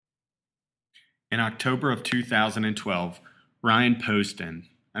In October of 2012, Ryan Poston,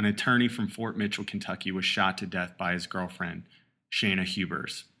 an attorney from Fort Mitchell, Kentucky, was shot to death by his girlfriend, Shayna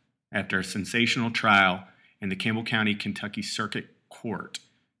Hubers. After a sensational trial in the Campbell County, Kentucky Circuit Court,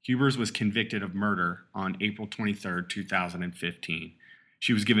 Hubers was convicted of murder on April 23, 2015.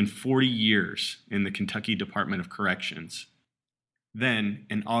 She was given 40 years in the Kentucky Department of Corrections. Then,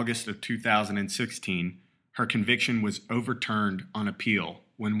 in August of 2016, her conviction was overturned on appeal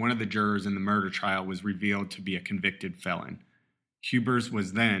when one of the jurors in the murder trial was revealed to be a convicted felon. Hubers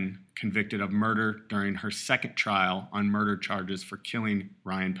was then convicted of murder during her second trial on murder charges for killing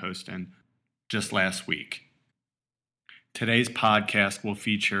Ryan Poston just last week. Today's podcast will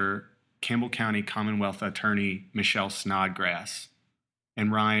feature Campbell County Commonwealth Attorney Michelle Snodgrass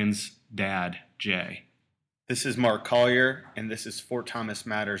and Ryan's dad, Jay. This is Mark Collier, and this is Fort Thomas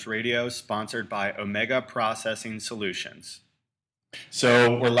Matters Radio, sponsored by Omega Processing Solutions.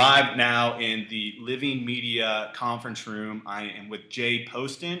 So we're live now in the Living Media conference room. I am with Jay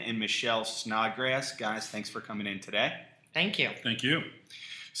Poston and Michelle Snodgrass. Guys, thanks for coming in today. Thank you. Thank you.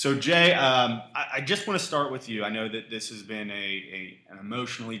 So Jay, I just want to start with you. I know that this has been an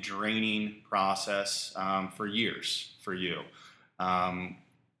emotionally draining process for years for you.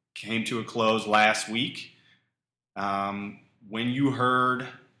 Came to a close last week. When you heard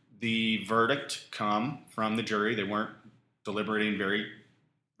the verdict come from the jury, they weren't deliberating very,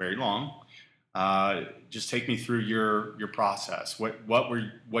 very long. Just take me through your process.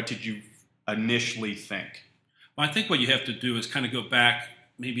 What did you initially think? Well, I think what you have to do is kind of go back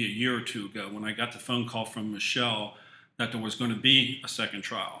maybe a year or two ago when I got the phone call from Michelle that there was going to be a second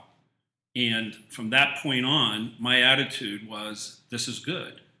trial. And from that point on, my attitude was, this is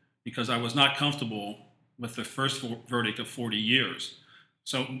good, because I was not comfortable with the first verdict of 40 years.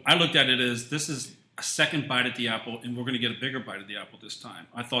 So I looked at it as, this is a second bite at the apple, and we're going to get a bigger bite at the apple this time.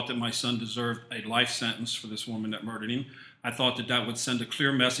 I thought that my son deserved a life sentence for this woman that murdered him. I thought that that would send a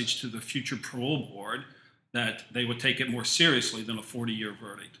clear message to the future parole board that they would take it more seriously than a 40-year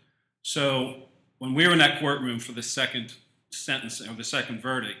verdict. So when we were in that courtroom for the second sentencing, or the second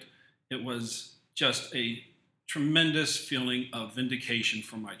verdict, it was just a tremendous feeling of vindication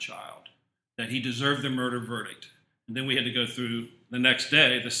for my child, that he deserved the murder verdict. And then we had to go through the next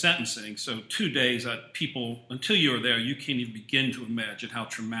day, the sentencing. So 2 days that people, until you are there, you can't even begin to imagine how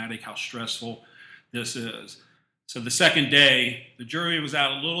traumatic, how stressful this is. So the second day, the jury was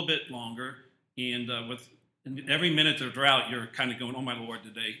out a little bit longer, and every minute that they're out, you're kind of going, oh my Lord,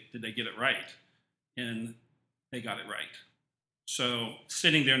 did they get it right? And they got it right. So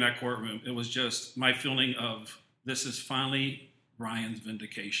sitting there in that courtroom, it was just my feeling of, this is finally Ryan's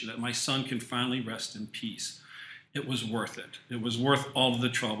vindication, that my son can finally rest in peace. It was worth it. It was worth all of the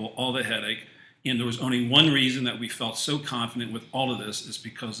trouble, all the headache. And there was only one reason that we felt so confident with all of this, is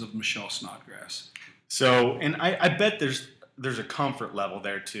because of Michelle Snodgrass. So, and I bet there's a comfort level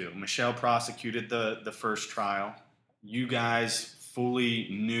there too. Michelle prosecuted the first trial. You guys fully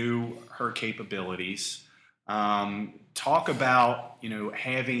knew her capabilities. Talk about,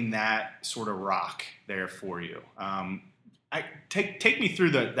 having that sort of rock there for you. Take me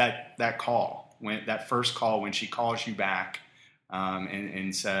through that call, that first call when she calls you back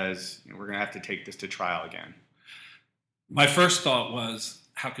and says, we're going to have to take this to trial again. My first thought was,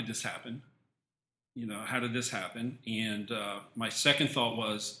 how could this happen? How did this happen? And my second thought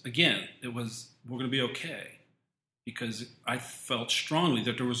was, again, we're going to be okay, because I felt strongly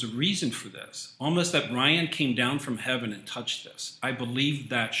that there was a reason for this, almost that Ryan came down from heaven and touched this. I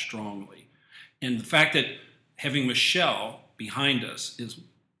believed that strongly. And the fact that having Michelle behind us is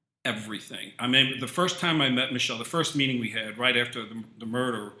everything. I mean, the first time I met Michelle, the first meeting we had right after the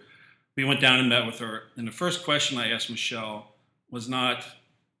murder, we went down and met with her. And the first question I asked Michelle was not,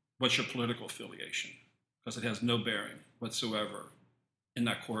 what's your political affiliation? Because it has no bearing whatsoever in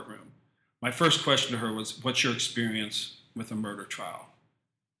that courtroom. My first question to her was, what's your experience with a murder trial?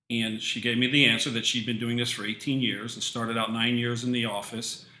 And she gave me the answer that she'd been doing this for 18 years and started out 9 years in the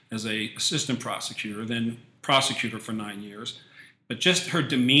office as an assistant prosecutor, then prosecutor for 9 years. But just her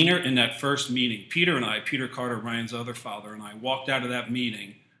demeanor in that first meeting, Peter Carter, Ryan's other father, and I walked out of that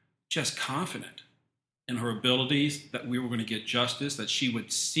meeting just confident in her abilities, that we were going to get justice, that she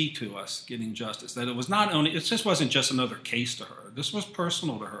would see to us getting justice, that it just wasn't just another case to her. This was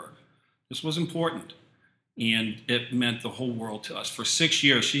personal to her. This was important. And it meant the whole world to us. For 6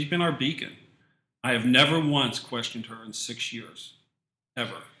 years, she's been our beacon. I have never once questioned her in 6 years,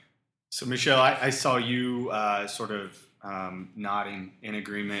 ever. So, Michelle, I saw you sort of nodding in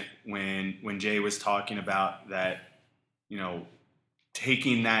agreement when Jay was talking about that,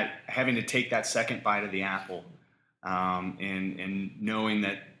 having to take that second bite of the apple, and knowing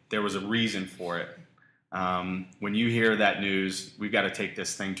that there was a reason for it. When you hear that news, we've got to take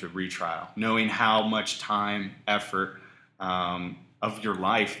this thing to retrial, knowing how much time, effort of your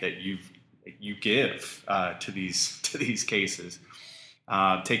life that you give to these cases.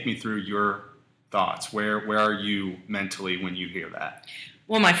 Take me through your thoughts. Where are you mentally when you hear that?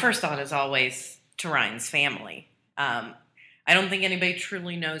 Well, my first thought is always to Ryan's family. I don't think anybody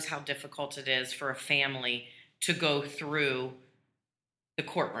truly knows how difficult it is for a family to go through the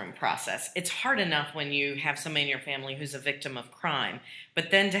courtroom process. It's hard enough when you have somebody in your family who's a victim of crime,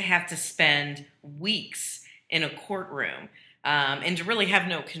 but then to have to spend weeks in a courtroom and to really have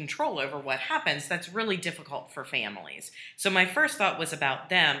no control over what happens, that's really difficult for families. So my first thought was about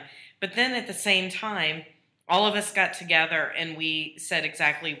them, but then at the same time, all of us got together and we said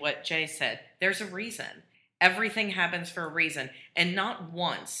exactly what Jay said. There's a reason. Everything happens for a reason. And not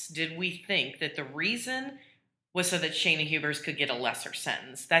once did we think that the reason was so that Shayna Hubers could get a lesser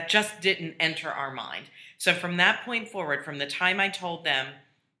sentence. That just didn't enter our mind. So from that point forward, from the time I told them,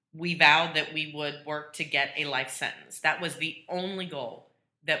 we vowed that we would work to get a life sentence. That was the only goal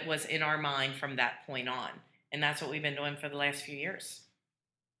that was in our mind from that point on. And that's what we've been doing for the last few years.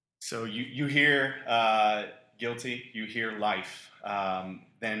 So you hear guilty, you hear life.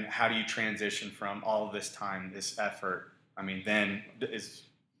 Then how do you transition from all of this time, this effort? I mean, then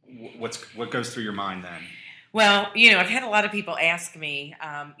what goes through your mind then? Well, I've had a lot of people ask me,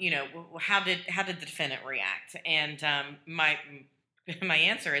 how did the defendant react? And my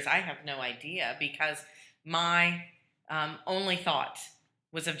answer is I have no idea, because my only thought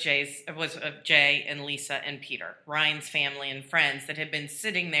was of Jay and Lisa and Peter, Ryan's family and friends that have been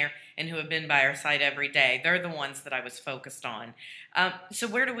sitting there and who have been by our side every day. They're the ones that I was focused on. So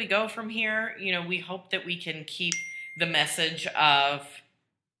where do we go from here? We hope that we can keep the message of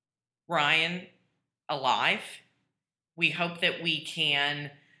Ryan alive. We hope that we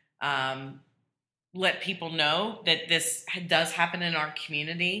can let people know that this does happen in our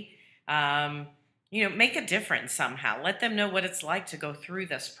community. Make a difference somehow. Let them know what it's like to go through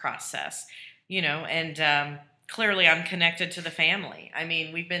this process, and clearly I'm connected to the family. I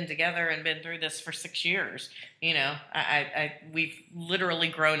mean, we've been together and been through this for 6 years. We've literally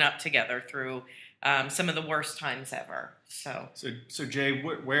grown up together through some of the worst times ever. So Jay,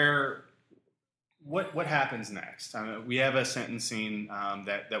 what happens next? We have a sentencing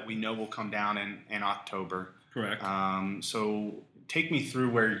that we know will come down in October. Correct. So take me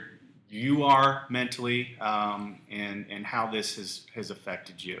through where you are mentally and how this has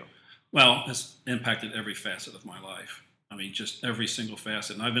affected you. Well, it's impacted every facet of my life. I mean, just every single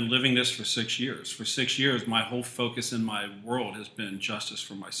facet. And I've been living this for 6 years. For 6 years, my whole focus in my world has been justice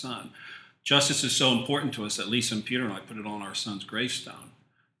for my son. Justice is so important to us that Lisa and Peter and I put it on our son's gravestone,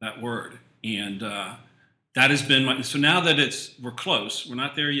 that word. And that has been so now that we're close, we're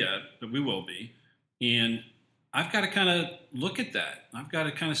not there yet, but we will be. And I've got to kind of look at that. I've got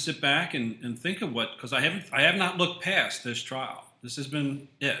to kind of sit back and think of because I have not looked past this trial. This has been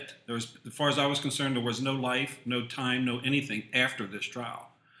it. As far as I was concerned, there was no life, no time, no anything after this trial.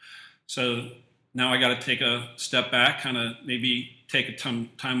 So now I got to take a step back, kind of maybe take a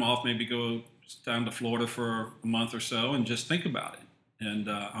time off, maybe go down to Florida for a month or so and just think about it. And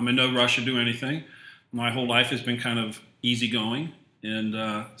I'm in no rush to do anything. My whole life has been kind of easygoing. And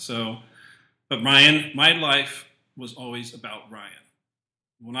but Ryan, my life was always about Ryan.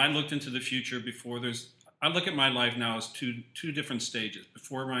 When I looked into the future I look at my life now as two different stages,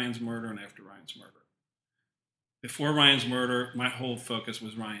 before Ryan's murder and after Ryan's murder. Before Ryan's murder, my whole focus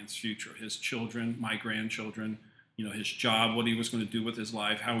was Ryan's future, his children, my grandchildren, his job, what he was going to do with his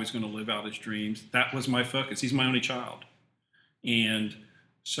life, how he's going to live out his dreams. That was my focus. He's my only child. And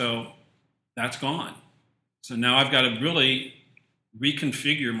so that's gone. So now I've got to really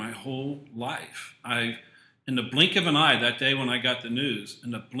reconfigure my whole life. In the blink of an eye, that day when I got the news, in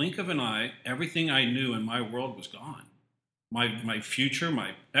the blink of an eye, everything I knew in my world was gone. My future,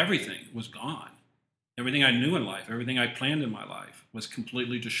 my everything was gone. Everything I knew in life, everything I planned in my life was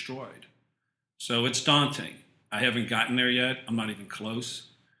completely destroyed. So it's daunting. I haven't gotten there yet. I'm not even close.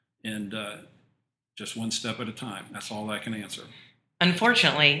 And just one step at a time. That's all I can answer.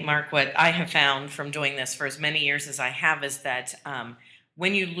 Unfortunately, Mark, what I have found from doing this for as many years as I have is that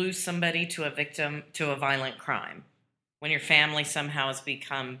when you lose somebody to a victim to a violent crime, when your family somehow has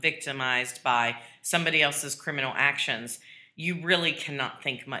become victimized by somebody else's criminal actions, you really cannot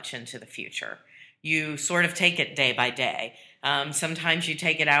think much into the future. You sort of take it day by day. Sometimes you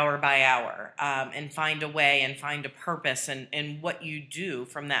take it hour by hour and find a way and find a purpose in what you do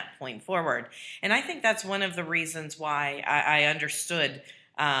from that point forward. And I think that's one of the reasons why I understood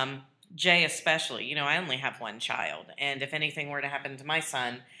Jay especially. I only have one child. And if anything were to happen to my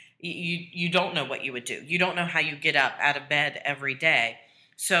son, you don't know what you would do. You don't know how you get up out of bed every day.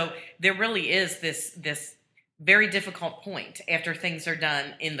 So there really is this very difficult point after things are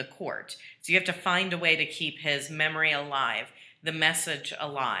done in the court. So you have to find a way to keep his memory alive, the message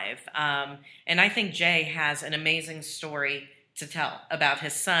alive. And I think Jay has an amazing story to tell about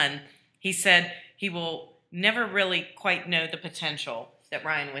his son. He said he will never really quite know the potential that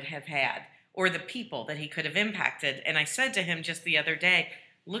Ryan would have had or the people that he could have impacted. And I said to him just the other day,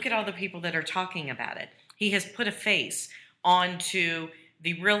 look at all the people that are talking about it. He has put a face onto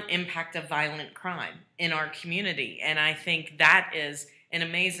the real impact of violent crime in our community. And I think that is an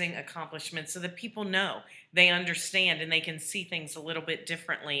amazing accomplishment so that people know, they understand, and they can see things a little bit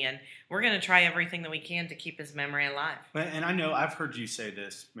differently. And we're going to try everything that we can to keep his memory alive. And I know I've heard you say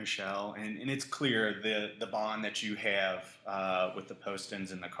this, Michelle, and it's clear the bond that you have with the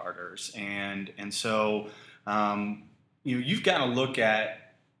Postons and the Carters. And so you've got to look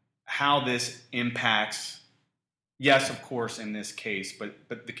at how this impacts, yes, of course, in this case,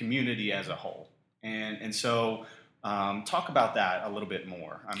 but the community as a whole. And so talk about that a little bit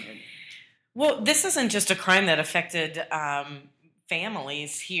more. Well, this isn't just a crime that affected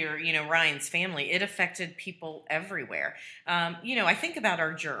families here, Ryan's family. It affected people everywhere. I think about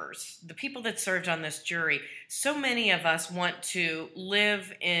our jurors, the people that served on this jury. So many of us want to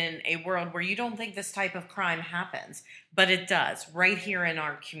live in a world where you don't think this type of crime happens, but it does right here in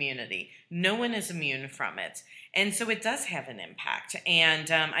our community. No one is immune from it. And so it does have an impact. And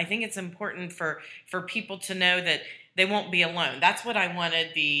I think it's important for people to know that they won't be alone. That's what I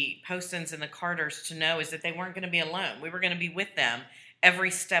wanted the Postons and the Carters to know, is that they weren't going to be alone. We were going to be with them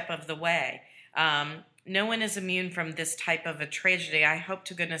every step of the way. No one is immune from this type of a tragedy. I hope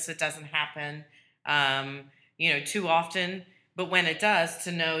to goodness it doesn't happen, too often. But when it does,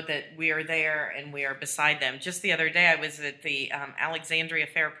 to know that we are there and we are beside them. Just the other day, I was at the Alexandria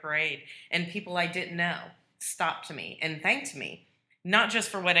Fair Parade, and people I didn't know stopped me and thanked me, not just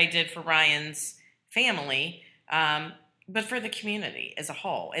for what I did for Ryan's family, but for the community as a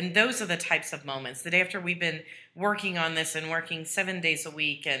whole. And those are the types of moments that after we've been working on this and working 7 days a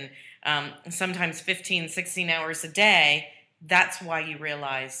week and sometimes 15, 16 hours a day, that's why you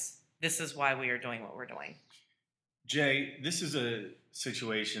realize this is why we are doing what we're doing. Jay, this is a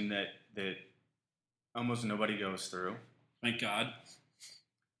situation that almost nobody goes through. Thank God.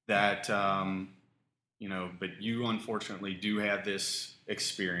 That, but you unfortunately do have this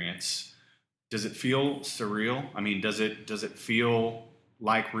experience. Does it feel surreal? I mean, does it feel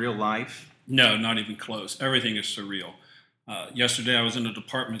like real life? No, not even close. Everything is surreal. Yesterday I was in a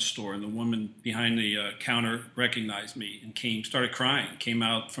department store, and the woman behind the counter recognized me and started crying, came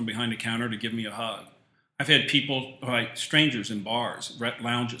out from behind the counter to give me a hug. I've had people, strangers in bars,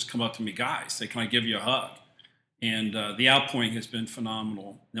 lounges, come up to me, guys, say, can I give you a hug? And the outpouring has been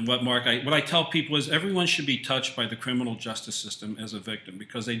phenomenal. And what I tell people is everyone should be touched by the criminal justice system as a victim,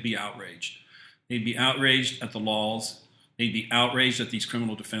 because they'd be outraged. They'd be outraged at the laws. They'd be outraged at these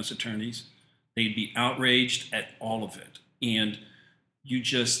criminal defense attorneys. They'd be outraged at all of it. And you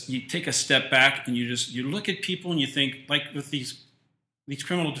take a step back and you look at people and you think, like with these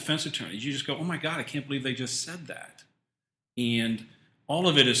criminal defense attorneys, you just go, oh my God, I can't believe they just said that. And all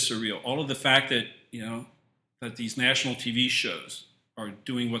of it is surreal. All of the fact that, that these national TV shows are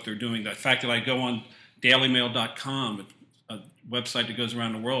doing what they're doing. The fact that I go on dailymail.com, a website that goes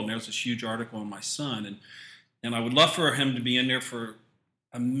around the world, and there's this huge article on my son. And I would love for him to be in there for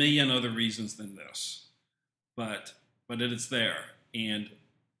a million other reasons than this. But it is there. And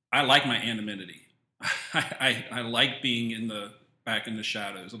I like my anonymity. I like being back in the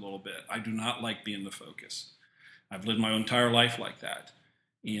shadows a little bit. I do not like being the focus. I've lived my entire life like that.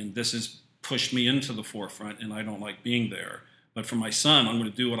 And this has pushed me into the forefront, and I don't like being there. But for my son, I'm going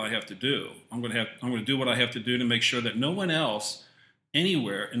to do what I have to do. I'm going to do what I have to do to make sure that no one else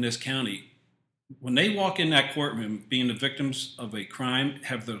anywhere in this county, when they walk in that courtroom being the victims of a crime,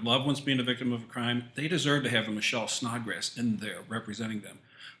 have their loved ones being the victim of a crime, they deserve to have a Michelle Snodgrass in there representing them.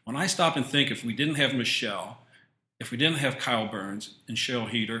 When I stop and think, if we didn't have Michelle, if we didn't have Kyle Burns and Cheryl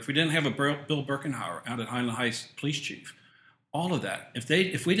Heater, if we didn't have a Bill Birkenhauer out at Highland Heights Police Chief, all of that,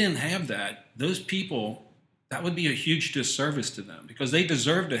 if we didn't have that, those people, that would be a huge disservice to them, because they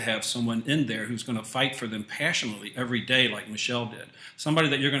deserve to have someone in there who's going to fight for them passionately every day like Michelle did, somebody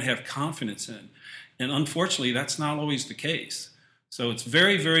that you're going to have confidence in. And unfortunately, that's not always the case. So it's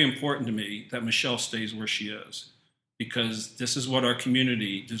very, very important to me that Michelle stays where she is, because this is what our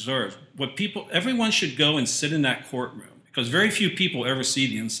community deserves. Everyone should go and sit in that courtroom, because very few people ever see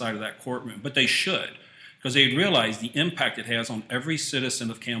the inside of that courtroom, but they should, because they realize the impact it has on every citizen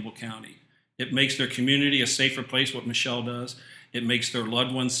of Campbell County. It makes their community a safer place, what Michelle does. It makes their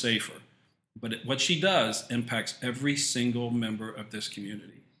loved ones safer. But what she does impacts every single member of this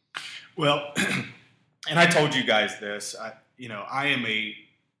community. Well, and I told you guys this,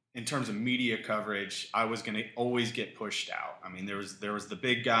 in terms of media coverage, I was going to always get pushed out. I mean, there was the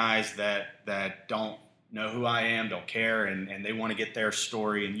big guys that don't know who I am, don't care, and they want to get their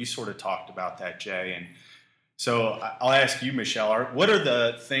story. And you sort of talked about that, Jay. And so I'll ask you, Michelle, what are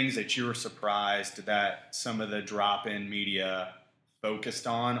the things that you were surprised that some of the drop-in media focused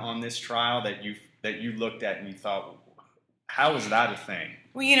on this trial that you looked at and you thought, how is that a thing?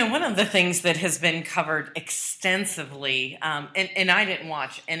 Well, one of the things that has been covered extensively, and I didn't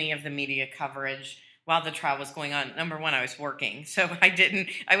watch any of the media coverage while the trial was going on. Number one, I was working, so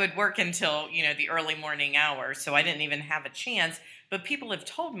I would work until, the early morning hours, so I didn't even have a chance. But people have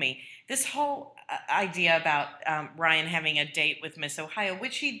told me this whole idea about Ryan having a date with Miss Ohio,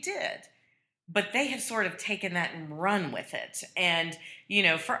 which he did, but they have sort of taken that and run with it. And,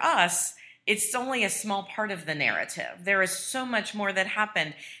 for us, it's only a small part of the narrative. There is so much more that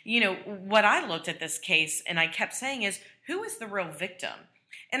happened. What I looked at this case and I kept saying is, who is the real victim?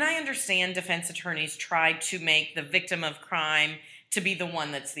 And I understand defense attorneys tried to make the victim of crime to be the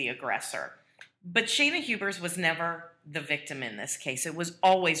one that's the aggressor. But Shayna Hubers was never the victim in this case. It was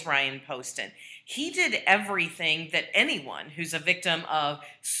always Ryan Poston. He did everything that anyone who's a victim of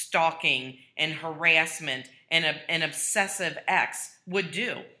stalking and harassment and an obsessive ex would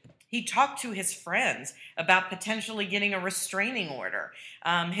do. He talked to his friends about potentially getting a restraining order.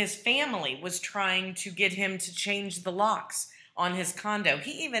 His family was trying to get him to change the locks on his condo.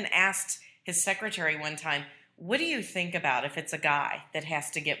 He even asked his secretary one time, what do you think about if it's a guy that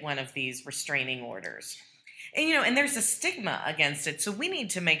has to get one of these restraining orders? And there's a stigma against it. So we need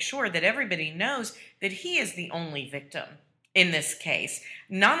to make sure that everybody knows that he is the only victim in this case.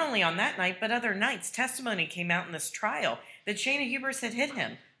 Not only on that night, but other nights. Testimony came out in this trial that Shayna Hubers had hit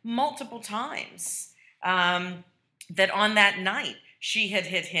him multiple times. That on that night, she had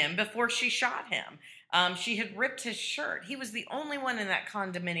hit him before she shot him. She had ripped his shirt. He was the only one in that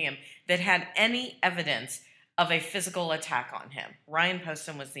condominium that had any evidence of a physical attack on him. Ryan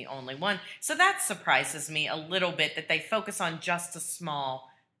Poston was the only one. So that surprises me a little bit that they focus on just a small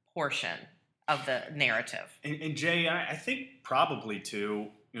portion of the narrative. And Jay, I think probably too,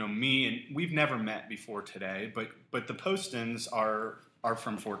 me and we've never met before today, but the Postons are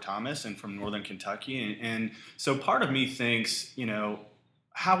from Fort Thomas and from Northern Kentucky. And so part of me thinks,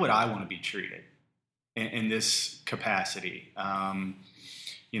 how would I want to be treated in this capacity?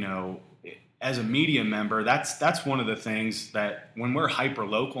 As a media member, that's one of the things that when we're hyper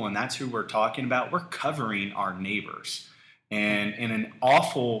local and that's who we're talking about, we're covering our neighbors. And in an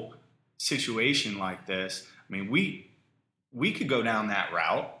awful situation like this, I mean, we could go down that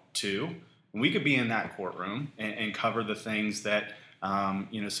route too. We could be in that courtroom and cover the things that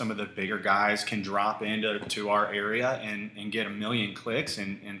some of the bigger guys can drop into our area and get 1 million clicks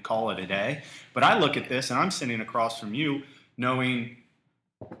and call it a day. But I look at this and I'm sitting across from you knowing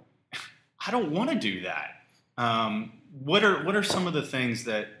I don't want to do that. What are some of the things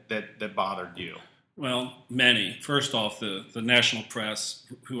that bothered you? Well, many. First off, the national press,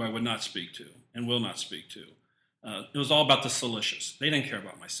 who I would not speak to and will not speak to. It was all about the salacious. They didn't care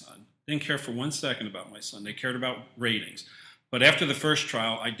about my son. They didn't care for 1 second about my son. They cared about ratings. But after the first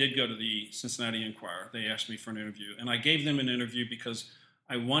trial, I did go to the Cincinnati Enquirer. They asked me for an interview, and I gave them an interview because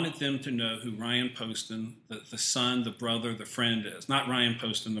I wanted them to know who Ryan Poston, the son, the brother, the friend is, not Ryan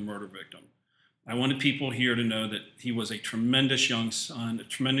Poston, the murder victim. I wanted people here to know that he was a tremendous young son, a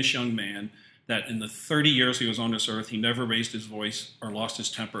tremendous young man, that in the 30 years he was on this earth, he never raised his voice or lost his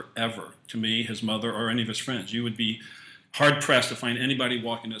temper ever to me, his mother, or any of his friends. You would be hard-pressed to find anybody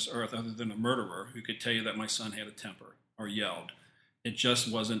walking this earth other than a murderer who could tell you that my son had a temper or yelled. It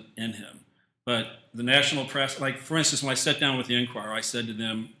just wasn't in him. But the national press, like, for instance, when I sat down with the Enquirer, I said to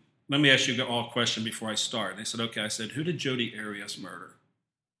them, let me ask you all a question before I start. They said, okay. I said, who did Jodi Arias murder?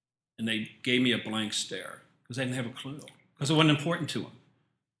 And they gave me a blank stare because they didn't have a clue, because it wasn't important to them.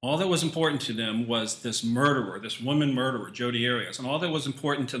 All that was important to them was this murderer, this woman murderer, Jodi Arias. And all that was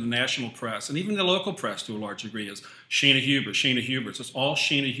important to the national press, and even the local press to a large degree, is Shayna Hubers. It's all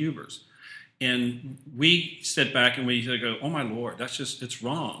Shayna Hubers. And we sit back and we go, oh my Lord, it's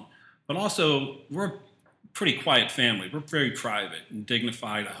wrong. But also, we're a pretty quiet family. We're very private and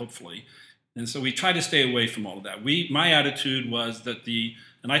dignified, hopefully. And so we try to stay away from all of that. My attitude was that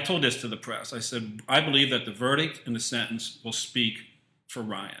and I told this to the press, I said, I believe that the verdict and the sentence will speak for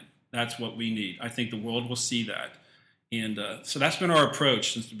Ryan. That's what we need. I think the world will see that. And so that's been our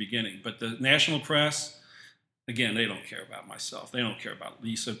approach since the beginning. But the national press, again, they don't care about myself. They don't care about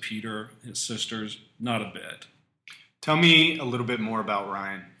Lisa, Peter, his sisters, not a bit. Tell me a little bit more about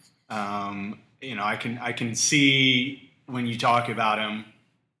Ryan. I can see when you talk about him.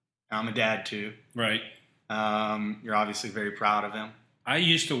 I'm a dad too. Right. You're obviously very proud of him. I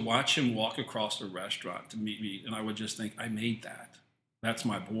used to watch him walk across the restaurant to meet me, and I would just think, I made that. That's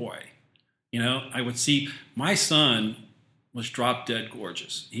my boy. I would see my son was drop dead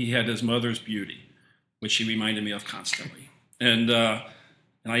gorgeous. He had his mother's beauty, which he reminded me of constantly. And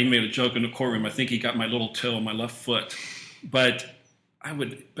I even made a joke in the courtroom. I think he got my little toe on my left foot. But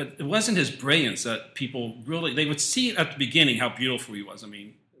it wasn't his brilliance that people really, they would see at the beginning how beautiful he was.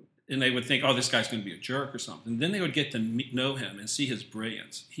 And they would think, oh, this guy's going to be a jerk or something. Then they would get to know him and see his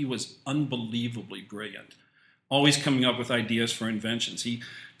brilliance. He was unbelievably brilliant, always coming up with ideas for inventions. He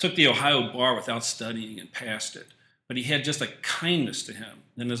took the Ohio bar without studying and passed it. But he had just a kindness to him.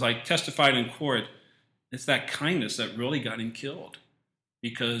 And as I testified in court, it's that kindness that really got him killed,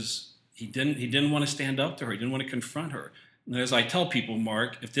 because he didn't want to stand up to her. He didn't want to confront her. And as I tell people,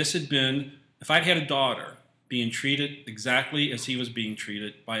 Mark, if I'd had a daughter being treated exactly as he was being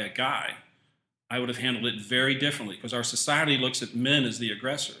treated by a guy, I would have handled it very differently, because our society looks at men as the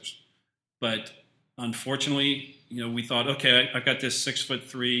aggressors. But unfortunately, we thought, okay, I've got this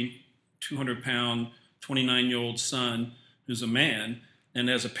 6'3", 200-pound, 29-year-old son who's a man. And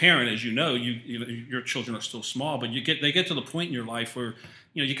as a parent, as you know, your children are still small, but they get to the point in your life where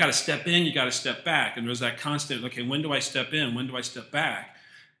you got to step in, you got to step back, and there's that constant, okay, when do I step in, when do I step back?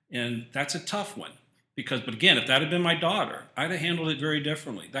 And that's a tough one, but again, if that had been my daughter, I'd have handled it very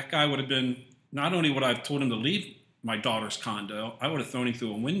differently. That guy would have been, not only would I have told him to leave my daughter's condo, I would have thrown him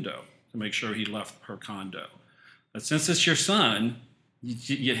through a window to make sure he left her condo. But since it's your son,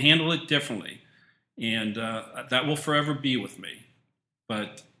 you handle it differently, and that will forever be with me.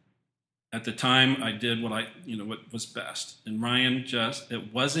 But at the time, I did what was best. And Ryan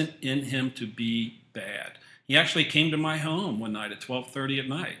it wasn't in him to be bad. He actually came to my home one night at 12:30 at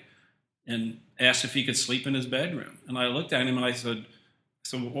night and asked if he could sleep in his bedroom. And I looked at him and I said,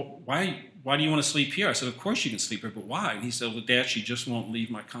 so why do you want to sleep here? I said, of course you can sleep here, but why? And he said, well, Dad, she just won't leave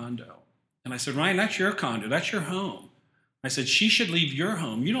my condo. And I said, Ryan, that's your condo. That's your home. I said, she should leave your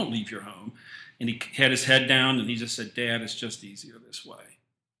home. You don't leave your home. And he had his head down and he just said, Dad, it's just easier this way.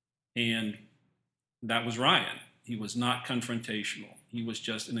 And that was Ryan. He was not confrontational. He was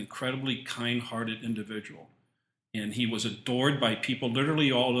just an incredibly kind-hearted individual. And he was adored by people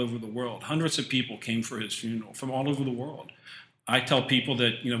literally all over the world. Hundreds of people came for his funeral from all over the world. I tell people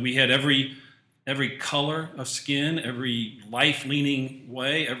that, we had every color of skin, every life-leaning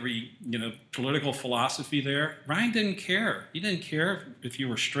way, every, political philosophy there. Ryan didn't care. He didn't care if you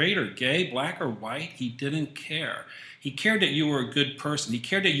were straight or gay, black or white. He didn't care. He cared that you were a good person. He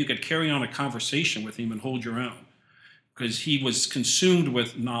cared that you could carry on a conversation with him and hold your own, because he was consumed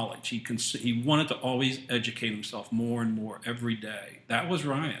with knowledge. He wanted to always educate himself more and more every day. That was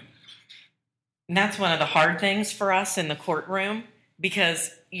Ryan. And that's one of the hard things for us in the courtroom,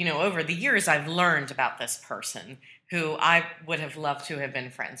 because, over the years I've learned about this person who I would have loved to have been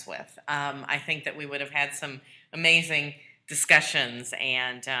friends with. I think that we would have had some amazing discussions,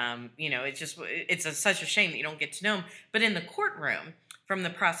 and it's such a shame that you don't get to know him. But in the courtroom, from the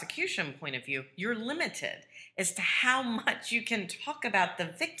prosecution point of view, you're limited as to how much you can talk about the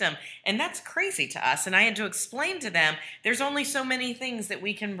victim, and that's crazy to us. And I had to explain to them, there's only so many things that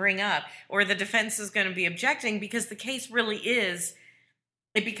we can bring up, or the defense is going to be objecting, because the case really is,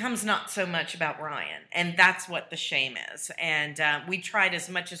 it becomes not so much about Ryan, and that's what the shame is. And we tried as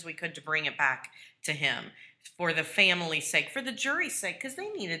much as we could to bring it back to him, for the family's sake, for the jury's sake, because they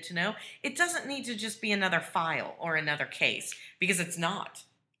needed to know. It doesn't need to just be another file or another case, because it's not.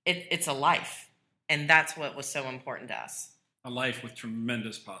 It's a life, and that's what was so important to us. A life with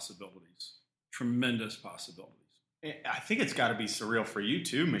tremendous possibilities. Tremendous possibilities. I think it's got to be surreal for you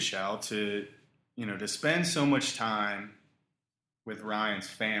too, Michelle, to spend so much time with Ryan's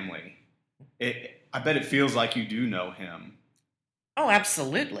family. I bet it feels like you do know him. Oh,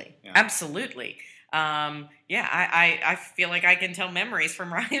 absolutely. Yeah. Absolutely. I feel like I can tell memories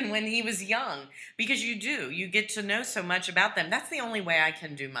from Ryan when he was young, because you get to know so much about them. That's the only way I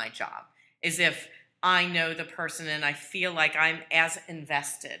can do my job, is if I know the person and I feel like I'm as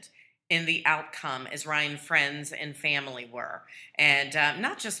invested in the outcome as Ryan's friends and family were. And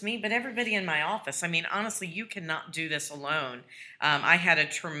not just me, but everybody in my office. Honestly, you cannot do this alone. I had a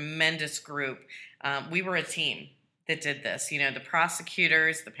tremendous group. We were a team that did this. The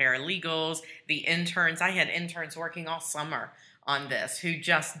prosecutors, the paralegals, the interns. I had interns working all summer on this who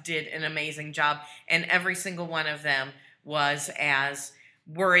just did an amazing job. And every single one of them was as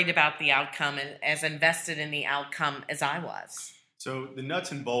worried about the outcome and as invested in the outcome as I was. So the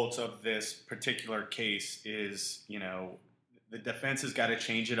nuts and bolts of this particular case is, the defense has got to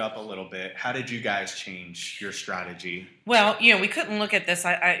change it up a little bit. How did you guys change your strategy? Well, we couldn't look at this.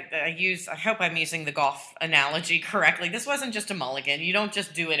 I hope I'm using the golf analogy correctly. This wasn't just a mulligan. You don't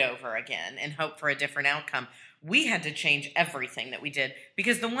just do it over again and hope for a different outcome. We had to change everything that we did,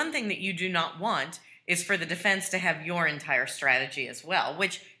 because the one thing that you do not want is for the defense to have your entire strategy as well,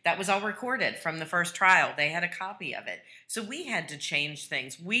 which that was all recorded from the first trial. They had a copy of it. So we had to change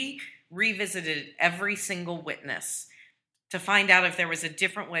things. We revisited every single witness to find out if there was a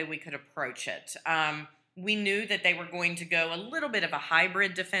different way we could approach it. We knew that they were going to go a little bit of a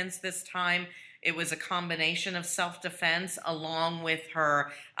hybrid defense this time. It was a combination of self-defense along with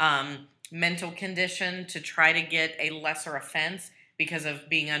her mental condition to try to get a lesser offense because of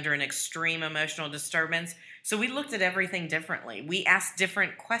being under an extreme emotional disturbance. So we looked at everything differently. We asked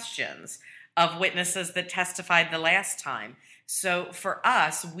different questions of witnesses that testified the last time. So for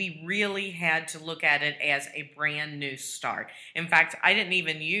us, we really had to look at it as a brand new start. In fact, I didn't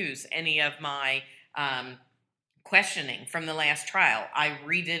even use any of my questioning from the last trial. I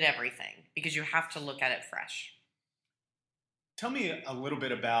redid everything because you have to look at it fresh. Tell me a little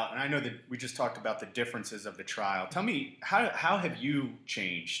bit about, and I know that we just talked about the differences of the trial. Tell me, how have you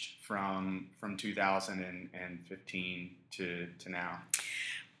changed from 2015 to now?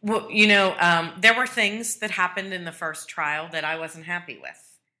 Well, there were things that happened in the first trial that I wasn't happy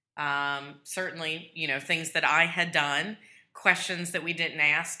with. Certainly, things that I had done, questions that we didn't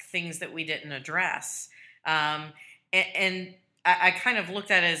ask, things that we didn't address. And I kind of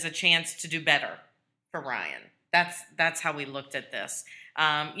looked at it as a chance to do better for Ryan. That's how we looked at this.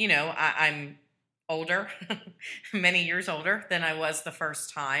 I'm older, many years older than I was the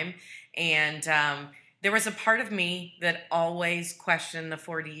first time. And there was a part of me that always questioned the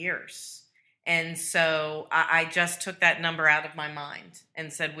 40 years. And so I just took that number out of my mind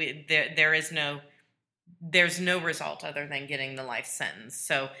and said, there's no result other than getting the life sentence.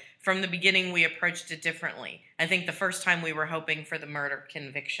 So from the beginning, we approached it differently. I think the first time we were hoping for the murder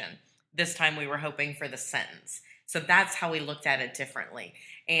conviction. This time we were hoping for the sentence. So that's how we looked at it differently.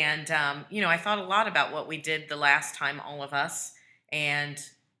 And, I thought a lot about what we did the last time, all of us, and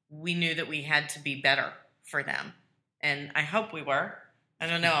we knew that we had to be better for them. And I hope we were. I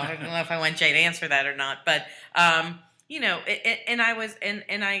don't know. I don't know if I want Jay to answer that or not. But, I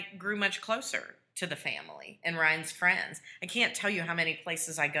grew much closer to the family and Ryan's friends. I can't tell you how many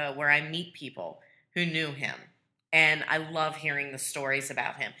places I go where I meet people who knew him. And I love hearing the stories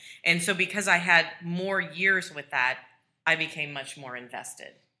about him. And so because I had more years with that, I became much more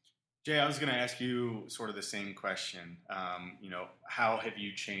invested. Jay, I was going to ask you sort of the same question. How have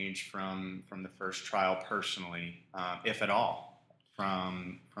you changed from the first trial personally, if at all,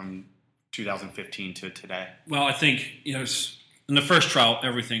 from 2015 to today? Well, I think, in the first trial,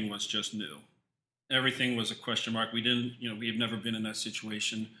 everything was just new. Everything was a question mark. We had never been in that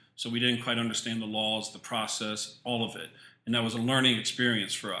situation. So we didn't quite understand the laws, the process, all of it. And that was a learning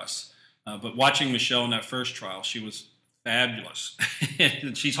experience for us. But watching Michelle in that first trial, she was fabulous.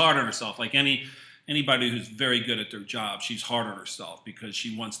 She's hard on herself. Like anybody who's very good at their job, she's hard on herself because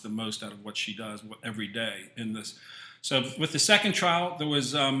she wants the most out of what she does every day in this. So with the second trial, there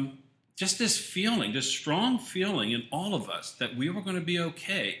was just this feeling, this strong feeling in all of us that we were going to be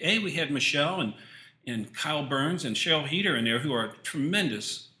okay. We had Michelle and Kyle Burns and Cheryl Heater in there, who are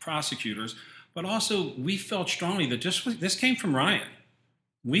tremendous prosecutors, but also we felt strongly that this came from Ryan.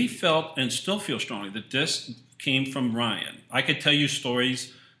 We felt and still feel strongly that this came from Ryan. I could tell you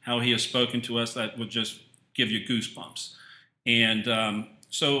stories how he has spoken to us that would just give you goosebumps. And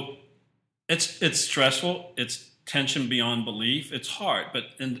so it's stressful. It's tension beyond belief. It's hard. But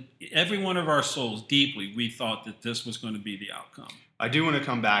in every one of our souls, deeply, we thought that this was going to be the outcome. I do want to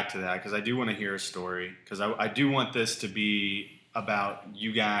come back to that because I do want to hear a story because I do want this to be about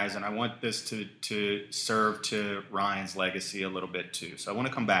you guys, and I want this to serve to Ryan's legacy a little bit too. So I want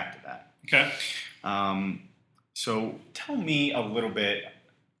to come back to that. Okay. So tell me a little bit.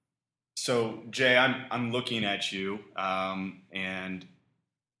 So Jay, I'm looking at you, and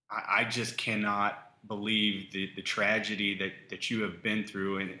I just cannot believe the tragedy that you have been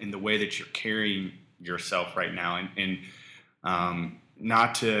through and the way that you're carrying yourself right now. And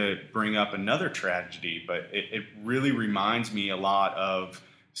not to bring up another tragedy, but it really reminds me a lot of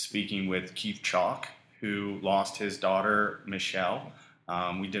speaking with Keith Chalk, who lost his daughter, Michelle.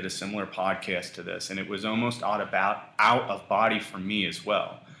 We did a similar podcast to this, and it was almost out of body for me as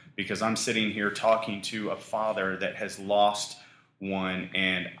well, because I'm sitting here talking to a father that has lost one,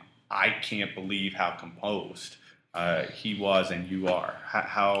 and I can't believe how composed he was and you are.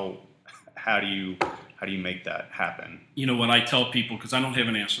 How do you you make that happen? You know what I tell people, because I don't have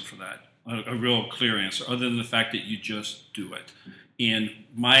an answer for that, a real clear answer, other than the fact that you just do it. And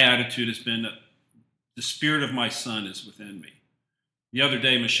my attitude has been that the spirit of my son is within me. The other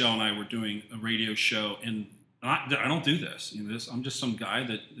day, Michelle and I were doing a radio show, and I don't do this. I'm just some guy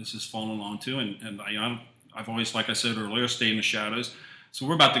that this has fallen onto, and I've always, like I said earlier, stayed in the shadows. So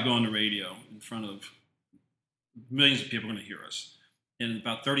we're about to go on the radio in front of millions of people going to hear us. And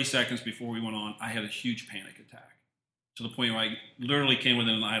about 30 seconds before we went on, I had a huge panic attack, to the point where I literally came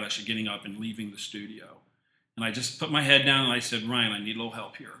within an eyelash of getting up and leaving the studio. And I just put my head down and I said, Ryan, I need a little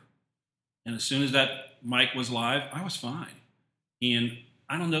help here. And as soon as that mic was live, I was fine. And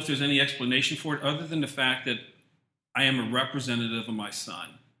I don't know if there's any explanation for it other than the fact that I am a representative of my son,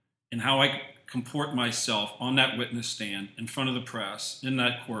 and how I comport myself on that witness stand in front of the press, in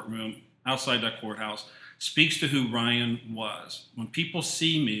that courtroom, outside that courthouse, speaks to who Ryan was. When people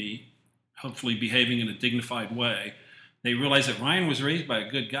see me, hopefully behaving in a dignified way, they realize that Ryan was raised by a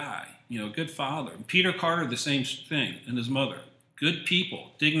good guy, a good father. And Peter Carter, the same thing, and his mother. Good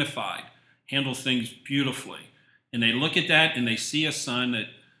people, dignified, handle things beautifully. And they look at that and they see a son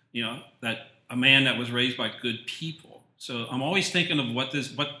that a man that was raised by good people. So I'm always thinking of what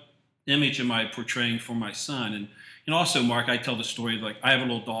image am I portraying for my son. And also, Mark, I tell the story, like, I have a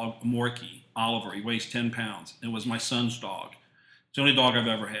little dog, Morky, Oliver. He weighs 10 pounds. It was my son's dog. It's the only dog I've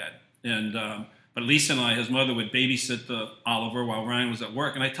ever had. And but Lisa and I, his mother, would babysit the Oliver while Ryan was at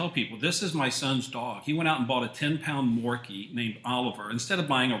work. And I tell people, this is my son's dog. He went out and bought a 10-pound Morky named Oliver. Instead of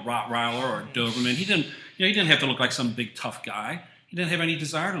buying a Rottweiler or a Doberman, he didn't have to look like some big tough guy. He didn't have any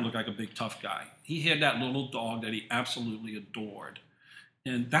desire to look like a big tough guy. He had that little dog that he absolutely adored.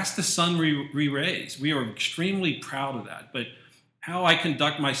 And that's the son we raised. We are extremely proud of that. But how I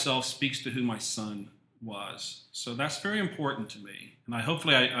conduct myself speaks to who my son was. So that's very important to me. And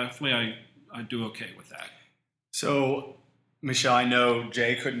hopefully I do okay with that. So, Michelle, I know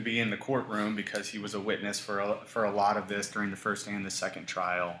Jay couldn't be in the courtroom because he was a witness for a lot of this during the first and the second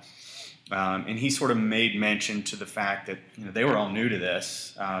trial. And he sort of made mention to the fact that they were all new to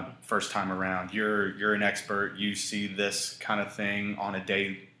this first time around. You're an expert. You see this kind of thing on a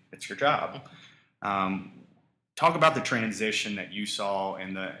day. It's your job. Talk about the transition that you saw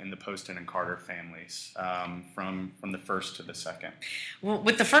in the Poston and Carter families from the first to the second. Well,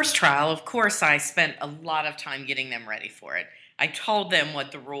 with the first trial, of course, I spent a lot of time getting them ready for it. I told them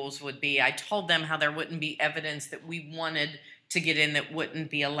what the rules would be. I told them how there wouldn't be evidence that we wanted to get in that wouldn't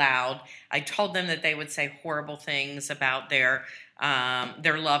be allowed. I told them that they would say horrible things about their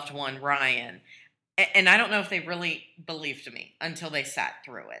loved one, Ryan. And I don't know if they really believed me until they sat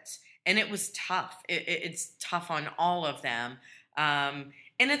through it. And it was tough. It's tough on all of them. And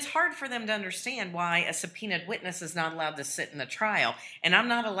it's hard for them to understand why a subpoenaed witness is not allowed to sit in the trial. And I'm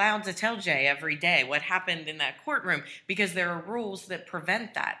not allowed to tell Jay every day what happened in that courtroom because there are rules that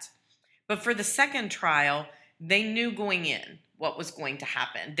prevent that. But for the second trial, they knew going in what was going to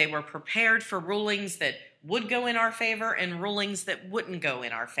happen. They were prepared for rulings that would go in our favor and rulings that wouldn't go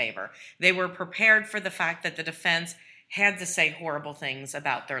in our favor. They were prepared for the fact that the defense had to say horrible things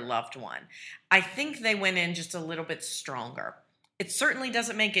about their loved one. I think they went in just a little bit stronger. It certainly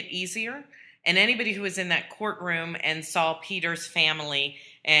doesn't make it easier. And anybody who was in that courtroom and saw Peter's family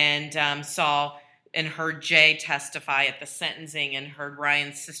and saw and heard Jay testify at the sentencing and heard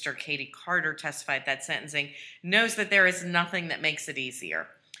Ryan's sister, Katie Carter, testify at that sentencing, knows that there is nothing that makes it easier.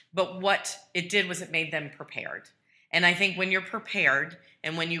 But what it did was it made them prepared. And I think when you're prepared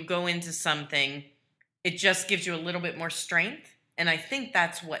and when you go into something, it just gives you a little bit more strength. And I think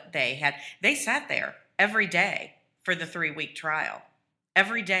that's what they had. They sat there every day for the 3-week trial.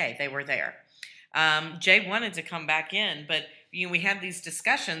 Every day they were there. Jay wanted to come back in, but we had these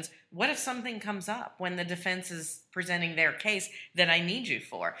discussions. What if something comes up when the defense is presenting their case that I need you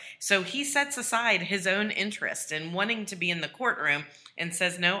for? So he sets aside his own interest in wanting to be in the courtroom and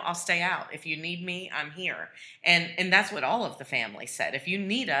says, no, I'll stay out. If you need me, I'm here. And that's what all of the family said. If you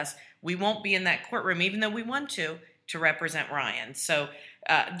need us, we won't be in that courtroom, even though we want to represent Ryan. So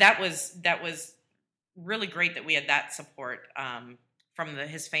that was really great that we had that support from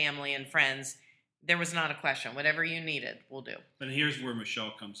his family and friends. There was not a question. Whatever you needed, we'll do. But here's where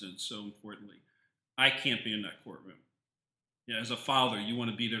Michelle comes in so importantly. I can't be in that courtroom. As a father, you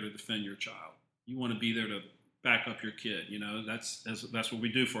want to be there to defend your child. You want to be there to back up your kid. That's what we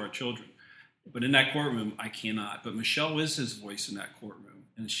do for our children. But in that courtroom, I cannot. But Michelle is his voice in that courtroom,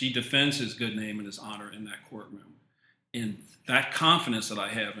 and she defends his good name and his honor in that courtroom. And that confidence that I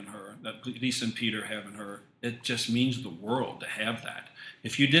have in her, that Lisa and Peter have in her, it just means the world to have that.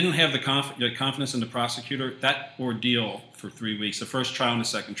 If you didn't have the confidence in the prosecutor, that ordeal for 3 weeks, the first trial and the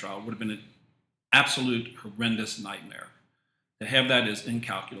second trial, would have been absolute horrendous nightmare. To have that is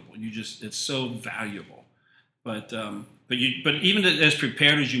incalculable. It's so valuable. But even as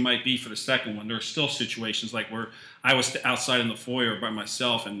prepared as you might be for the second one, there are still situations like where I was outside in the foyer by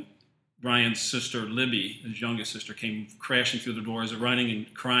myself, and Ryan's sister Libby, his youngest sister, came crashing through the doors, running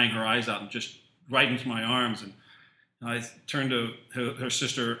and crying her eyes out, and just right into my arms. And I turned to her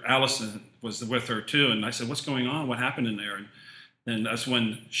sister Allison, was with her too, and I said, "What's going on? What happened in there?" And then that's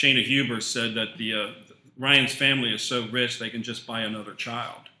when Shayna Huber said that Ryan's family is so rich they can just buy another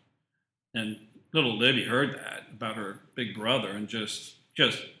child. And little Libby heard that about her big brother and just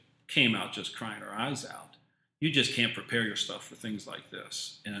came out just crying her eyes out. You just can't prepare your stuff for things like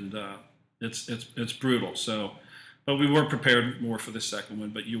this, and it's brutal. So, but we were prepared more for the second one.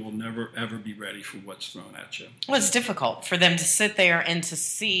 But you will never ever be ready for what's thrown at you. Well, it's difficult for them to sit there and to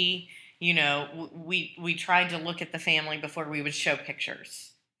see. You know, we tried to look at the family before we would show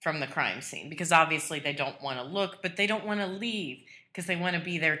pictures from the crime scene, because obviously they don't want to look, but they don't want to leave because they want to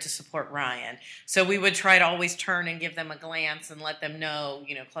be there to support Ryan. So we would try to always turn and give them a glance and let them know,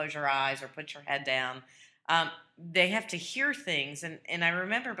 you know, close your eyes or put your head down. They have to hear things. And I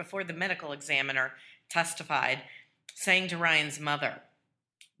remember before the medical examiner testified, saying to Ryan's mother,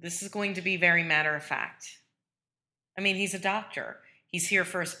 "This is going to be very matter of fact. I mean, he's a doctor. He's here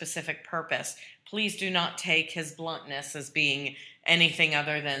for a specific purpose. Please do not take his bluntness as being anything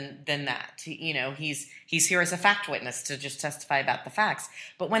other than that. You know, he's here as a fact witness to just testify about the facts.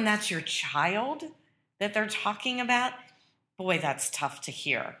 But when that's your child that they're talking about, boy, that's tough to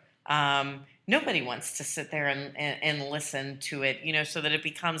hear. Nobody wants to sit there and listen to it, you know, so that it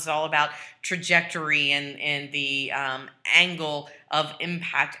becomes all about trajectory and the angle of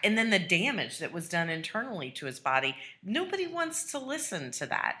impact and then the damage that was done internally to his body. Nobody wants to listen to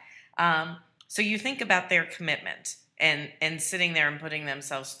that. So you think about their commitment and sitting there and putting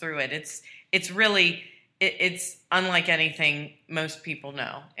themselves through it. It's really unlike anything most people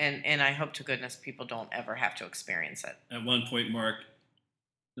know. And I hope to goodness people don't ever have to experience it. At one point, Mark,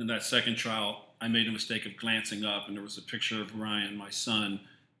 in that second trial, I made a mistake of glancing up, and there was a picture of Ryan, my son,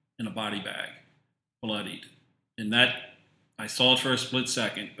 in a body bag, bloodied. And that, I saw it for a split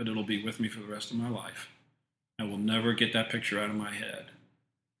second, but it'll be with me for the rest of my life. I will never get that picture out of my head.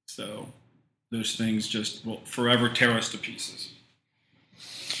 So those things just will forever tear us to pieces.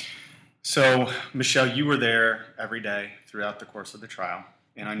 So, Michelle, you were there every day throughout the course of the trial.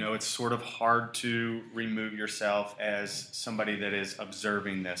 And I know it's sort of hard to remove yourself as somebody that is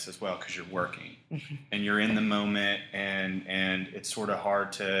observing this as well, because you're working and you're in the moment, and it's sort of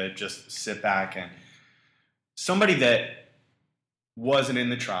hard to just sit back. And somebody that wasn't in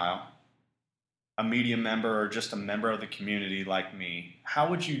the trial, a media member or just a member of the community like me, how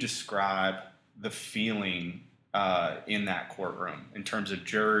would you describe the feeling in that courtroom in terms of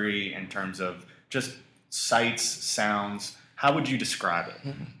jury, in terms of just sights, sounds? How would you describe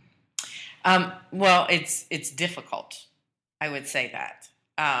it? Well, it's difficult. I would say that.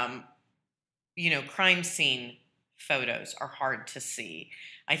 You know, crime scene photos are hard to see.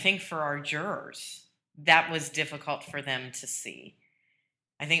 I think for our jurors, that was difficult for them to see.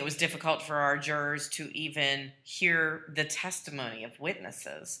 I think it was difficult for our jurors to even hear the testimony of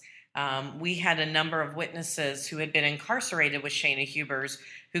witnesses. We had a number of witnesses who had been incarcerated with Shayna Hubers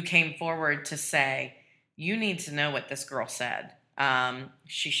who came forward to say, "You need to know what this girl said.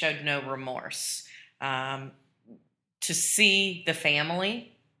 She showed no remorse." To see the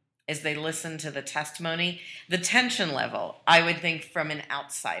family as they listened to the testimony, the tension level, I would think from an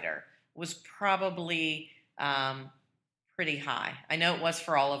outsider, was probably pretty high. I know it was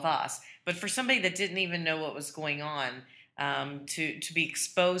for all of us, but for somebody that didn't even know what was going on, to be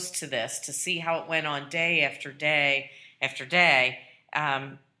exposed to this, to see how it went on day after day after day,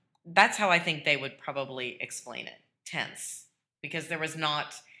 that's how I think they would probably explain it. Tense. Because there was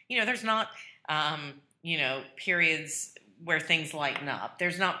not, there's not, periods where things lighten up.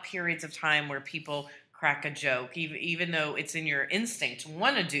 There's not periods of time where people crack a joke, even though it's in your instinct to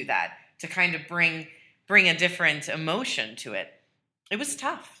want to do that, to kind of bring a different emotion to it. It was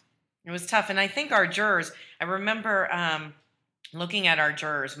tough. It was tough. And I think our jurors, I remember looking at our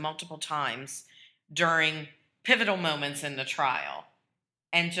jurors multiple times during pivotal moments in the trial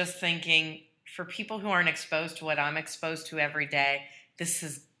and just thinking, for people who aren't exposed to what I'm exposed to every day, this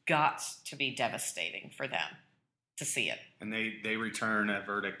has got to be devastating for them to see it. And they return a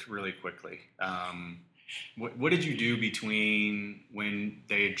verdict really quickly. What did you do between when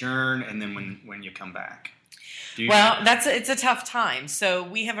they adjourn and then when you come back? It's a tough time. So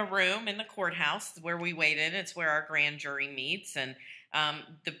we have a room in the courthouse where we waited. It's where our grand jury meets, and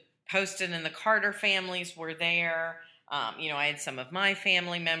the Poston and the Carter families were there. I had some of my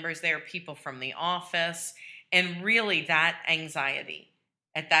family members there, people from the office, and really that anxiety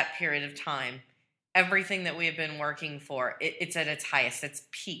at that period of time, everything that we have been working for, it's at its highest, its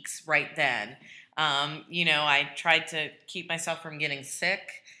peaks right then. I tried to keep myself from getting sick.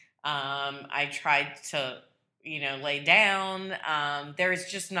 I tried to, lay down.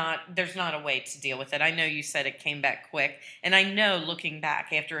 There's not a way to deal with it. I know you said it came back quick, and I know looking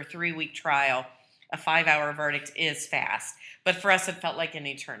back after a 3-week trial, a 5-hour verdict is fast, but for us, it felt like an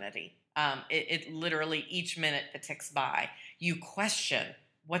eternity. It literally, each minute that ticks by, you question,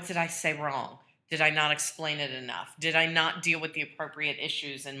 what did I say wrong? Did I not explain it enough? Did I not deal with the appropriate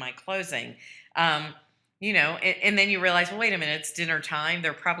issues in my closing? And then you realize, well, wait a minute, it's dinner time.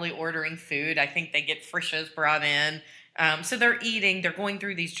 They're probably ordering food. I think they get Frisch's brought in. So they're eating, they're going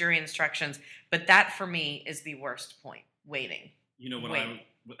through these jury instructions. But that for me is the worst point, waiting.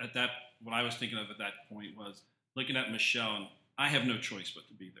 What I was thinking of at that point was looking at Michelle, and I have no choice but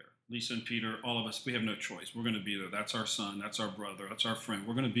to be there. Lisa and Peter, all of us, we have no choice. We're going to be there. That's our son. That's our brother. That's our friend.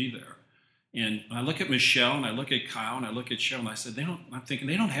 We're going to be there. And I look at Michelle, and I look at Kyle, and I look at Cheryl, and I said, I'm thinking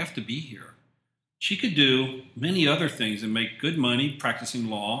they don't have to be here. She could do many other things and make good money practicing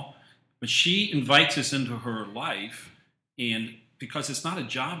law, but she invites us into her life, and because it's not a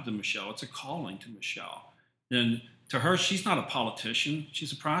job to Michelle, it's a calling to Michelle. And to her, she's not a politician.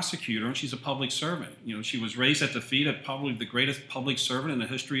 She's a prosecutor, and she's a public servant. She was raised at the feet of probably the greatest public servant in the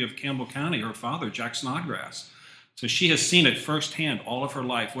history of Campbell County, her father, Jack Snodgrass. So she has seen it firsthand all of her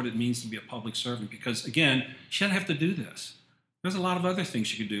life, what it means to be a public servant, because, again, she doesn't have to do this. There's a lot of other things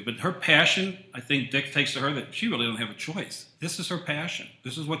she could do, but her passion, I think, dictates to her that she really doesn't have a choice. This is her passion.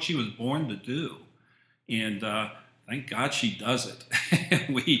 This is what she was born to do, and thank God she does it.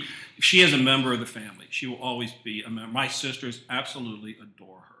 She is a member of the family. She will always be a member. My sisters absolutely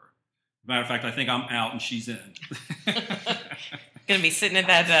adore her. As a matter of fact, I think I'm out and she's in. Going to be sitting at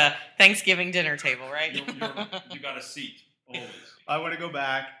that Thanksgiving dinner table, right? You got a seat, always. I want to go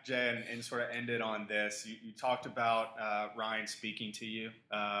back, Jay, and sort of end it on this. You talked about Ryan speaking to you,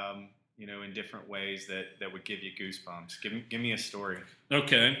 in different ways that would give you goosebumps. Give me a story.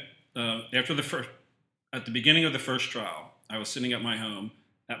 Okay. At the beginning of the first trial, I was sitting at my home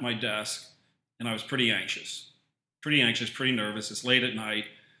at my desk, and I was pretty anxious, pretty nervous. It's late at night,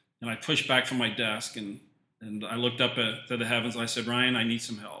 and I pushed back from my desk, and I looked up to the heavens, and I said, Ryan, I need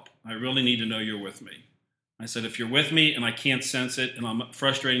some help. I really need to know you're with me. I said, if you're with me and I can't sense it and I'm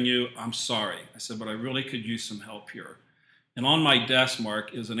frustrating you, I'm sorry. I said, but I really could use some help here. And on my desk,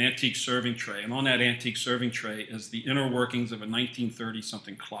 Mark, is an antique serving tray. And on that antique serving tray is the inner workings of a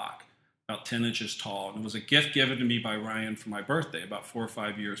 1930-something clock, about 10 inches tall. And it was a gift given to me by Ryan for my birthday about 4 or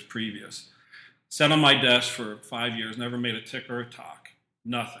 5 years previous. Sat on my desk for 5 years, never made a tick or a talk,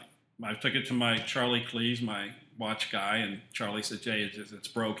 nothing. I took it to my Charlie Cleese, my watch guy, and Charlie said, Jay, it's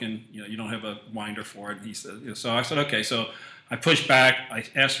broken. You don't have a winder for it. And he said, so I said, okay. So I pushed back. I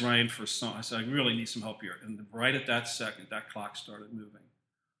asked Ryan for some. I said, I really need some help here. And right at that second, that clock started moving.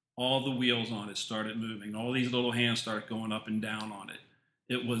 All the wheels on it started moving. All these little hands started going up and down on it.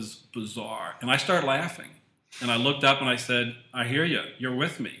 It was bizarre. And I started laughing. And I looked up and I said, I hear you. You're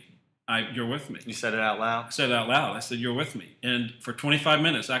with me. You're with me. You said it out loud? I said it out loud. I said, you're with me. And for 25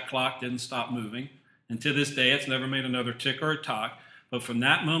 minutes, that clock didn't stop moving. And to this day, it's never made another tick or a talk. But from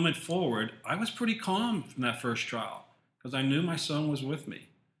that moment forward, I was pretty calm from that first trial because I knew my son was with me.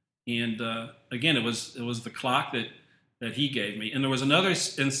 And again, it was the clock that he gave me. And there was another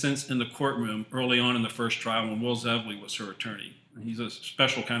instance in the courtroom early on in the first trial when Will Zevley was her attorney. And he's a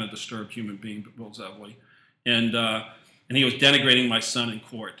special kind of disturbed human being, Will Zevley. And he was denigrating my son in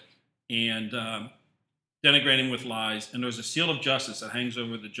court. And denigrating with lies, and there's a seal of justice that hangs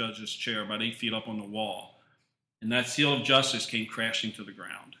over the judge's chair about 8 feet up on the wall. And that seal of justice came crashing to the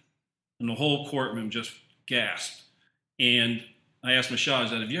ground. And the whole courtroom just gasped. And I asked Michelle, I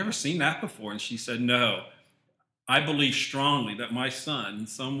said, have you ever seen that before? And she said, no. I believe strongly that my son, in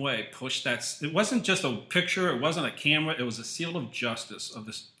some way, pushed that. It wasn't just a picture, it wasn't a camera, it was a seal of justice of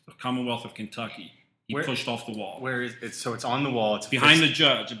the Commonwealth of Kentucky. He pushed off the wall. Where is it? So it's on the wall. It's behind the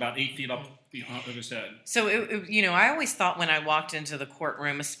judge, about 8 feet up behind his head. So, I always thought when I walked into the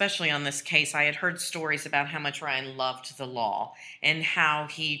courtroom, especially on this case, I had heard stories about how much Ryan loved the law and how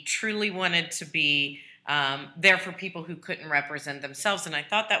he truly wanted to be there for people who couldn't represent themselves. And I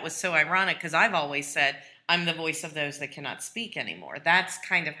thought that was so ironic because I've always said, I'm the voice of those that cannot speak anymore. That's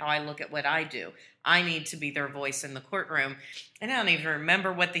kind of how I look at what I do. I need to be their voice in the courtroom. And I don't even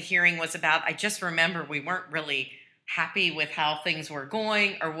remember what the hearing was about. I just remember we weren't really happy with how things were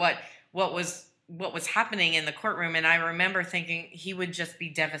going or what was happening in the courtroom. And I remember thinking he would just be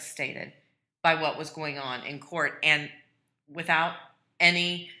devastated by what was going on in court. And without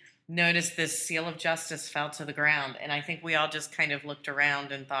any notice, this seal of justice fell to the ground. And I think we all just kind of looked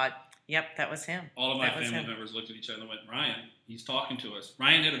around and thought, yep, that was him. All of my family members looked at each other and went, Ryan, he's talking to us.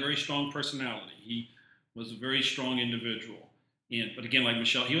 Ryan had a very strong personality. He was a very strong individual. But again, like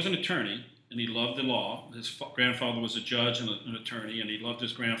Michelle, he was an attorney, and he loved the law. His grandfather was a judge and an attorney, and he loved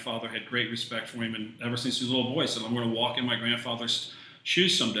his grandfather, had great respect for him, and ever since he was a little boy, said, I'm going to walk in my grandfather's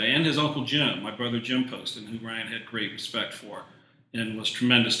shoes someday. And his uncle Jim, my brother Jim Poston, who Ryan had great respect for, and was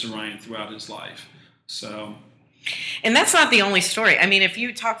tremendous to Ryan throughout his life. So, and that's not the only story. I mean, if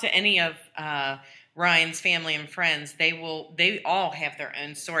you talk to any of Ryan's family and friends, they all have their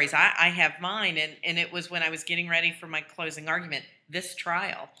own stories. I have mine, and it was when I was getting ready for my closing argument, this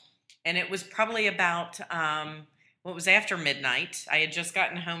trial. And it was probably about, what was after midnight. I had just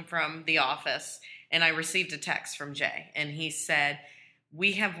gotten home from the office, and I received a text from Jay. And he said,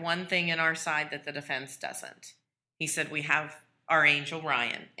 we have one thing in our side that the defense doesn't. He said, we have our angel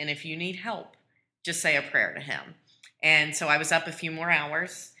Ryan, and if you need help, just say a prayer to him. And so I was up a few more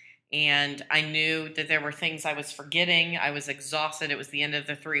hours, and I knew that there were things I was forgetting. I was exhausted. It was the end of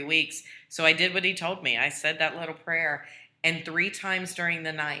the 3 weeks. So I did what he told me. I said that little prayer, and 3 times during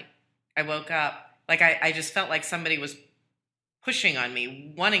the night, I woke up. Like I just felt like somebody was pushing on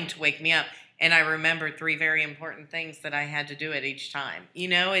me, wanting to wake me up. And I remembered 3 very important things that I had to do at each time. You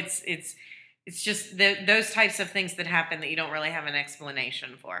know, it's just those types of things that happen that you don't really have an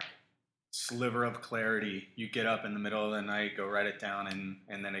explanation for. Sliver of clarity. You get up in the middle of the night, go write it down,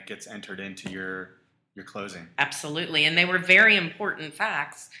 and then it gets entered into your closing. Absolutely. And they were very important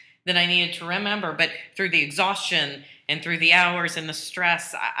facts that I needed to remember. But through the exhaustion and through the hours and the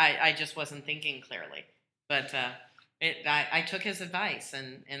stress, I just wasn't thinking clearly. But I took his advice,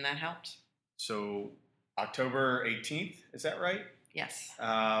 and that helped. So October 18th, is that right? Yes.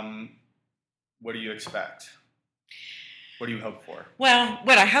 What do you expect? What do you hope for? Well,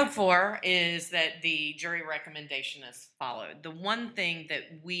 what I hope for is that the jury recommendation is followed. The one thing that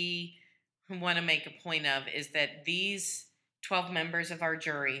we want to make a point of is that these 12 members of our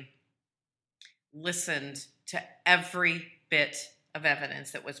jury listened to every bit of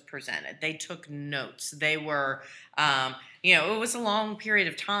evidence that was presented. They took notes. They were, it was a long period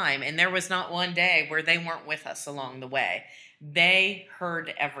of time, and there was not one day where they weren't with us along the way. They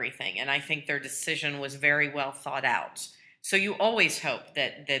heard everything, and I think their decision was very well thought out. So you always hope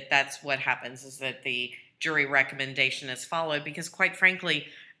that that's what happens, is that the jury recommendation is followed, because quite frankly,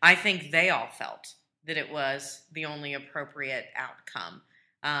 I think they all felt that it was the only appropriate outcome.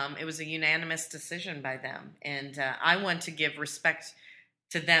 It was a unanimous decision by them, and I want to give respect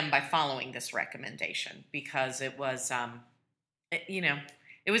to them by following this recommendation, because it was,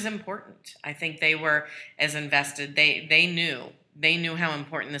 it was important. I think they were as invested. They knew how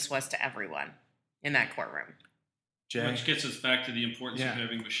important this was to everyone in that courtroom. Jay? Which gets us back to the importance of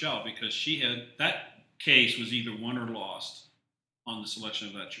having Michelle, because she had, that case was either won or lost on the selection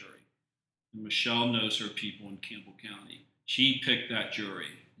of that jury. And Michelle knows her people in Campbell County. She picked that jury,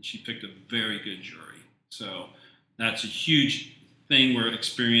 and she picked a very good jury. So that's a huge thing where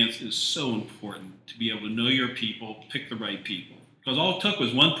experience is so important, to be able to know your people, pick the right people. Because all it took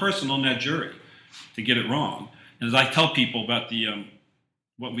was one person on that jury to get it wrong. And as I tell people about the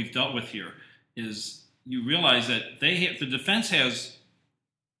what we've dealt with here, is you realize that the defense has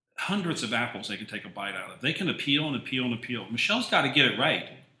hundreds of apples they can take a bite out of. They can appeal and appeal and appeal. Michelle's got to get it right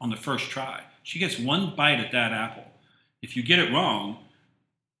on the first try. She gets one bite at that apple. If you get it wrong,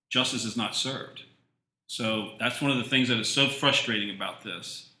 justice is not served. So that's one of the things that is so frustrating about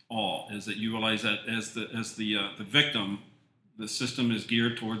this all, is that you realize that as the victim, the system is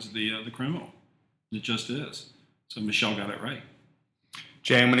geared towards the criminal. It just is. So Michelle got it right.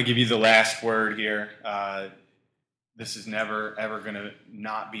 Jay, I'm going to give you the last word here. This is never, ever going to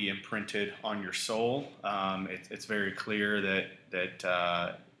not be imprinted on your soul. It's very clear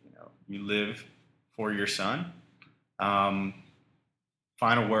that you live for your son.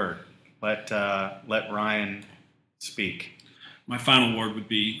 Final word. Let Ryan speak. My final word would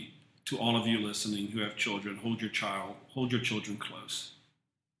be to all of you listening who have children: hold your children close.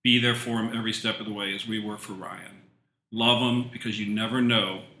 Be there for them every step of the way, as we were for Ryan. Love them, because you never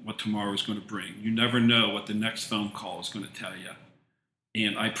know what tomorrow is going to bring. You never know what the next phone call is going to tell you.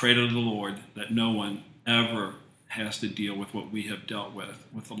 And I pray to the Lord that no one ever has to deal with what we have dealt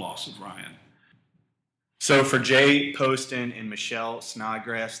with the loss of Ryan. So for Jay Poston and Michelle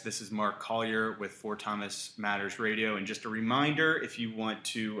Snodgrass, this is Mark Collier with Fort Thomas Matters Radio. And just a reminder, if you want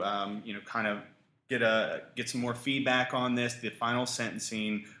to, kind of get some more feedback on this, the final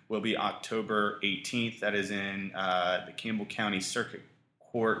sentencing will be October 18th. That is in the Campbell County Circuit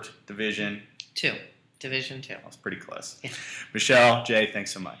Court Division 2. Division 2. That was pretty close. Yeah. Michelle, Jay,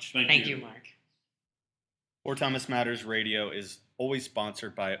 thanks so much. Thank you, Mark. Fort Thomas Matters Radio is always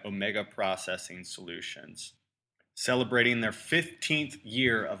sponsored by Omega Processing Solutions. Celebrating their 15th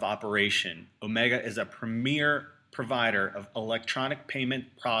year of operation, Omega is a premier provider of electronic payment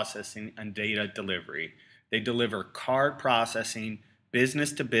processing and data delivery. They deliver card processing,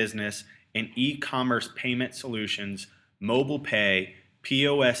 business-to-business, and e-commerce payment solutions, mobile pay,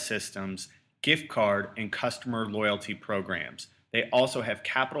 POS systems, gift card, and customer loyalty programs. They also have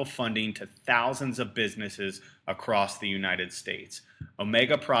capital funding to thousands of businesses across the United States.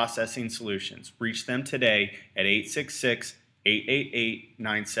 Omega Processing Solutions. Reach them today at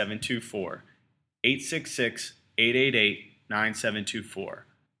 866-888-9724. 866-888-9724.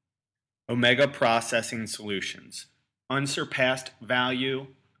 Omega Processing Solutions. Unsurpassed value,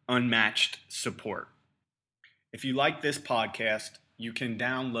 unmatched support. If you like this podcast, you can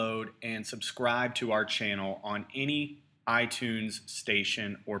download and subscribe to our channel on any iTunes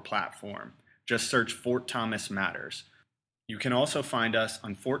station or platform. Just search Fort Thomas Matters. You can also find us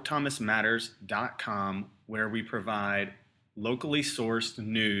on fortthomasmatters.com, where we provide locally sourced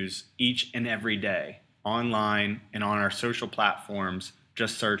news each and every day, online and on our social platforms.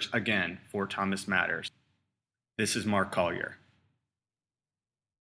 Just search, again, Fort Thomas Matters. This is Mark Collier.